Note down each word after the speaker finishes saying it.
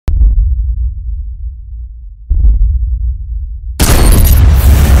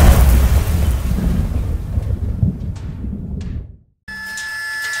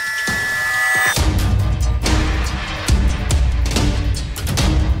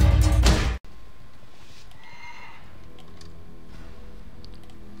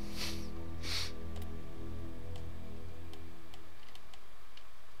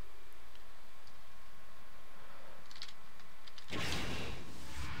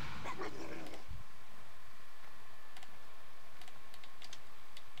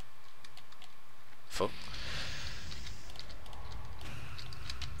Fuck.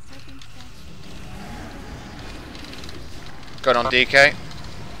 Going on DK.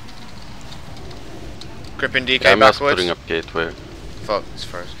 Gripping DK I'm just backwards. putting up gateway. Fuck, it's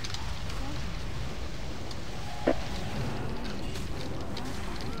frozen.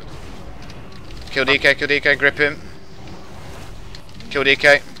 Kill DK, grip him. Kill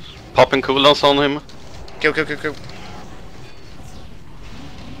DK. Popping cooldowns on him. Kill. Get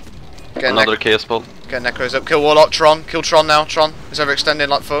Another KS ball. Get necros up. Kill Warlock, Tron. Kill Tron now. Tron is overextending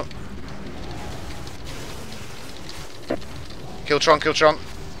like foot. Kill Tron. Kill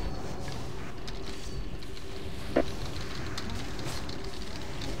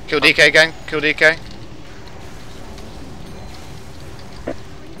DK gang. Kill DK.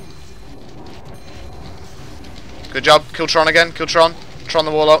 Good job. Kill Tron again. Kill Tron. Tron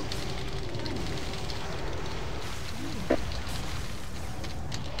the Warlock.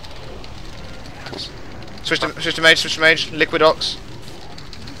 Switch to mage. Liquid Ox.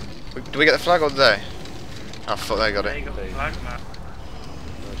 Do we get the flag or did they? Oh fuck, they got it. You got the flag, man.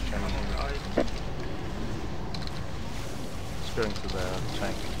 It's going to the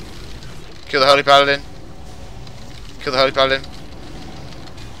tank. Kill the Holy Paladin.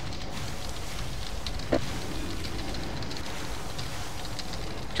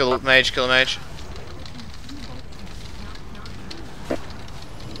 Kill the mage.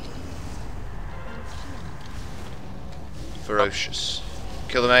 Ferocious.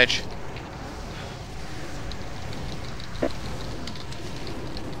 Kill the mage.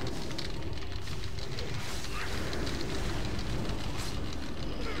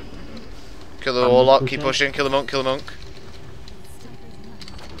 Kill the warlock, keep pushing, kill the monk.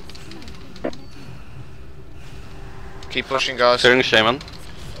 Keep pushing, guys. Clearing shaman.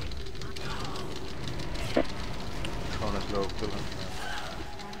 Tron is low, kill him.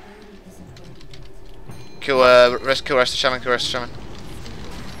 Kill rest of shaman. They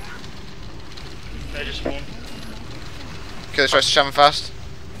just spawned. Kill this rest of shaman fast.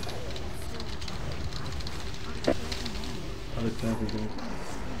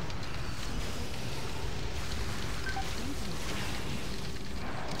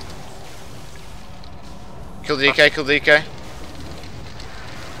 Kill the DK.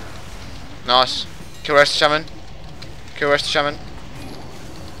 Nice. Kill rest of shaman.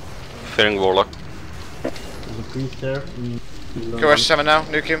 Fearing warlock. There's a priest there. Kill rest of shaman now,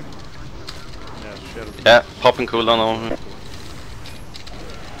 nuke him. Yeah, popping cooldown on him.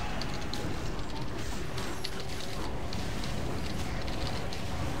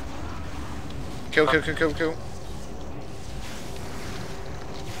 Kill.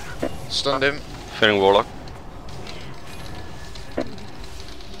 Stunned him. Fearing warlock.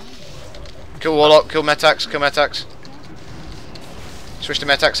 Kill warlock, kill metax. Switch to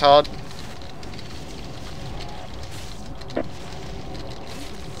metax hard.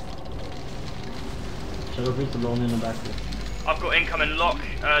 Shadow priest alone in the back. I've got incoming lock,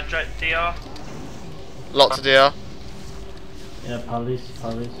 DR. Lots of DR. Yeah, Palace,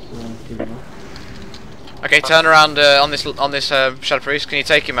 keep him up. Okay, turn around on this Shadow Priest. Can you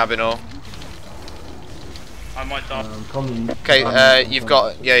take him, Abinor? I might die. Coming. Okay, you've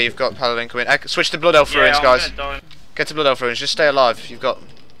got Paladin coming. Switch to Blood Elf ruins, guys. Get to Blood Elf ruins. Just stay alive.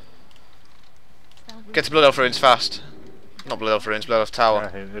 Get to Blood Elf ruins fast. Not Blood Elf ruins, Blood Elf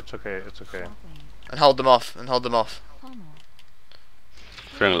tower. Yeah, it's okay. And hold them off.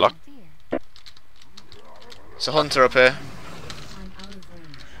 Fearing lock. It's a hunter up here.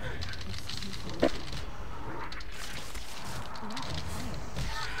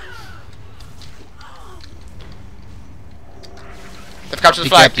 They've captured the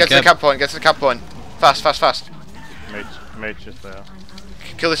flag. Get to the cap point. Fast. Mage is there.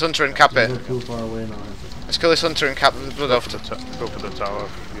 Kill this hunter and cap it. We're too far away now. Let's kill this hunter and cap the Blood Elf. Go for the tower.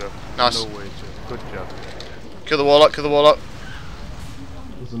 You have Nice. no way to. Good job. Kill the warlock. There's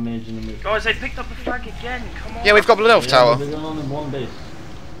a mage in the mid. Guys, they picked up the flag again. Come on. Yeah, we've got Blood Elf tower. They're going on in one base.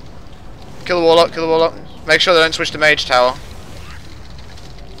 Kill the warlock. Make sure they don't switch to mage tower.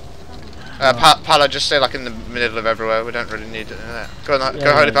 Pala, just stay like in the middle of everywhere. We don't really need it. Go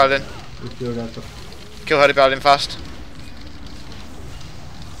Holy Paladin. Kill Holy Paladin fast.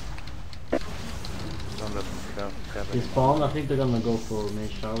 They spawn, I think they're gonna go for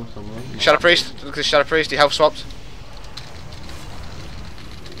mage tower somewhere. Shadow Priest. Look at this Shadow Priest. He health swapped.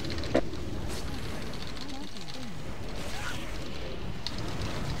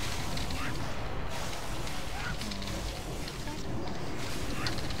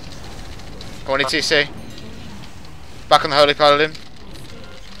 Go on ETC. Back on the Holy Paladin.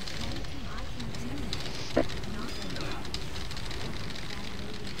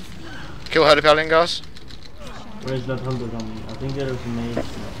 Kill Holy Paladin, guys. Where's that hunter coming? I think there's a mage.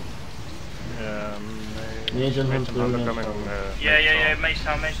 Mage and hunter coming. Yeah, Mage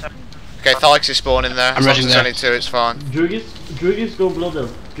Town. Okay, Thalix is spawning there. As long as it's only 2, it's fine. Drugis go Blood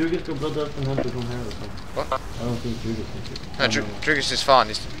Elf. Drugis go Blood Elf and hunter come here or something. What? I don't think Drugis can shoot. No, Drugis is fine.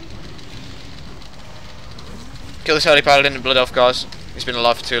 Kill this Holy Paladin and Blood Elf, guys. He's been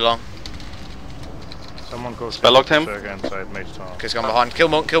alive for too long. Someone goes Spell-locked him. inside Mage Town. Okay, he's gone behind. Kill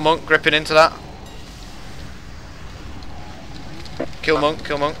Monk, gripping into that. Kill Monk.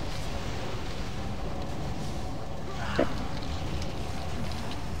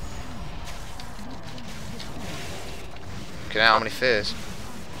 Okay, now how many fears?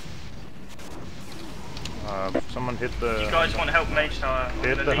 Someone hit the... You guys want to help Mage Tower?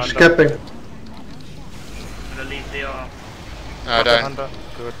 Hit the hunter. Skipping. I'm gonna leave DR. No, I don't.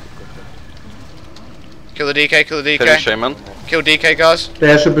 Good. Kill the DK, Finish Shaman. Kill DK, guys.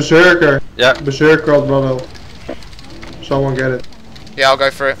 There's a berserker. Yeah. Berserker on Blood Elf. Someone get it. Yeah, I'll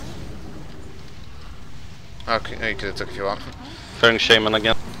go for it. Okay, no, you could have took it if you want. Finish Shaman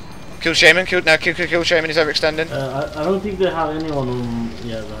again. Kill Shaman, kill Shaman, he's overextending. I don't think they have anyone on...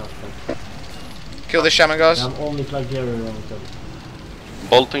 Yeah, they have flag. Kill this Shaman, guys. I'm only flag carrier on each other.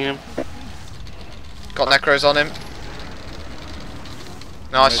 Bolting him. Got Necros on him.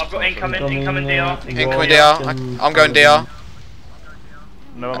 Nice. I've got incoming DR. Incoming DR. I'm going DR.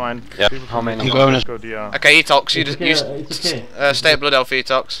 Never mind. Yeah. How many? I'm going. Go DR. Okay, EotS, It's okay. stay at Blood Elf,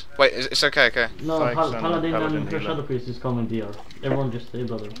 EotS. Wait, it's okay. No, Thanks, Paladin Paladin and healer. Shadow Priest is coming DR. Everyone just stay,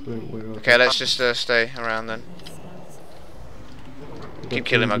 brother. We're Okay, let's just stay around then. Keep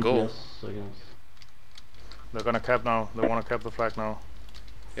killing my ghoul. They're gonna cap now. They wanna cap the flag now.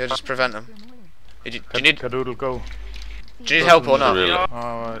 Yeah, just prevent them. Do you need Kadoodle, go. help or not? Really?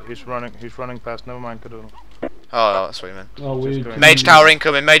 He's running past. Never mind, Kadoodle. Oh, that's what you meant. Oh, Mage Tower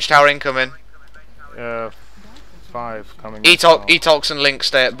incoming, 5 coming. EotS and Link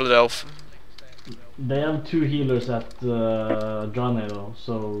stay at Blood Elf. They have 2 healers at Drana though,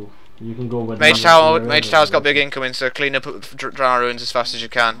 so you can go with Mage Tower's got big incoming, so clean up Drana Ruins as fast as you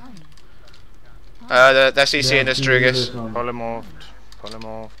can. They're CCing us, Drugis. Polymorphed.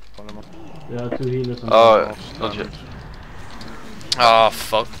 There are 2 healers on Oh, legit. Oh,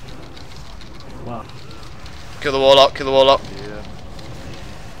 fuck. Wow. Kill the Warlock. Yeah.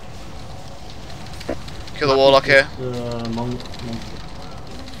 Kill the Warlock here. Monk.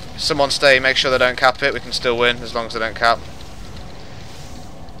 Someone stay, make sure they don't cap it. We can still win as long as they don't cap.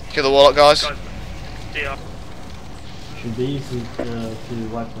 Kill the Warlock, guys. DR. Should be easy to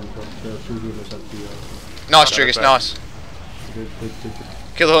wipe them, but there are 2 healers at DR. Nice, Drugis, nice. Good.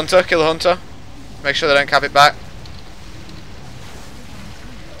 Kill the Hunter. Make sure they don't cap it back.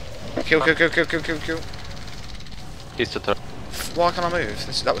 Kill. He's the turn. Why can't I move?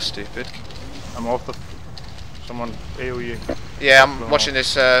 That was stupid. I'm off the... Someone AoE. Yeah, I'm watching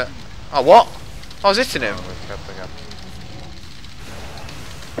this. Oh, what? I was hitting him. Capped again.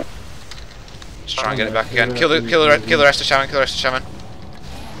 Just try and get it back again. Kill the rest of Shaman.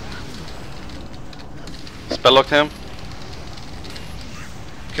 Spell-locked him.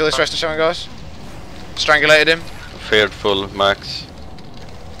 Kill this rest of Shaman, guys. Strangulated him. Fearful max.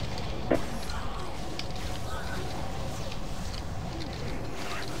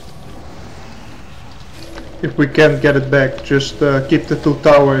 If we can't get it back, just keep the 2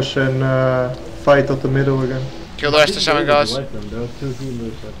 towers and fight at the middle again. Kill the rest of Shaman, guys. There are 2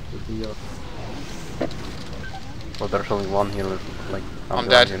 healers at the DR. Well, there's only 1 healer. Like I'm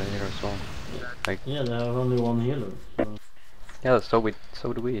dead. Healer here as well. Like, Yeah, they have only 1 healer. So. yeah, so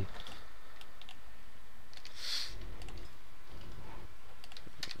do we.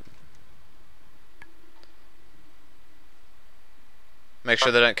 Make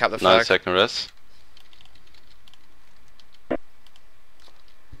sure they don't cap the 9 flag. second rest.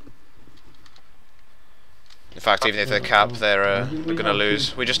 In fact, even if they cap, they're gonna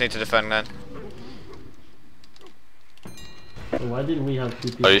lose. We just need to defend then. So why did we have 2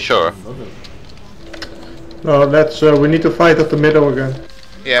 people? Are you sure? No, let's. We need to fight at the middle again.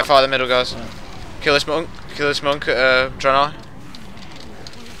 Yeah, fire the middle, guys. Kill this monk. Draenei.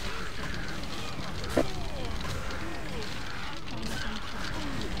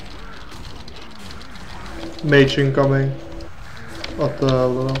 Mage incoming. At the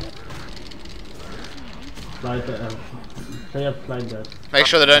little. They have flag that. Make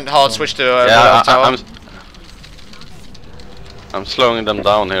sure they don't hard switch to Yeah, tower. I'm slowing them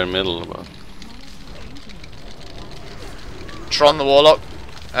down here in middle. But Tron the Warlock.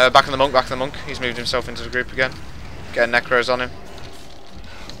 Back in the monk. He's moved himself into the group again. Getting Necros on him.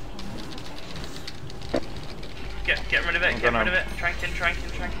 Get rid of it. Tranking.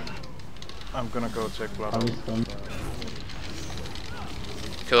 I'm gonna go check blood. I'll just done.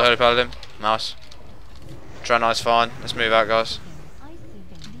 Kill the Holy Paladin. Mouse. Draenei's fine. Let's move out, guys.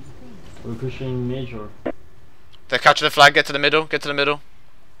 We're pushing major. They're catching the flag. Get to the middle. Get to the middle.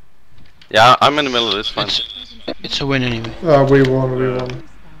 Yeah, I'm in the middle of this fine. It's a win anyway. We won, we won.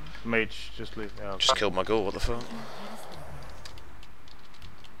 Mage, just leave. Yeah. Just killed my ghoul. What the fuck?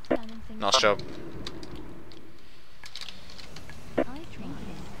 Nice job.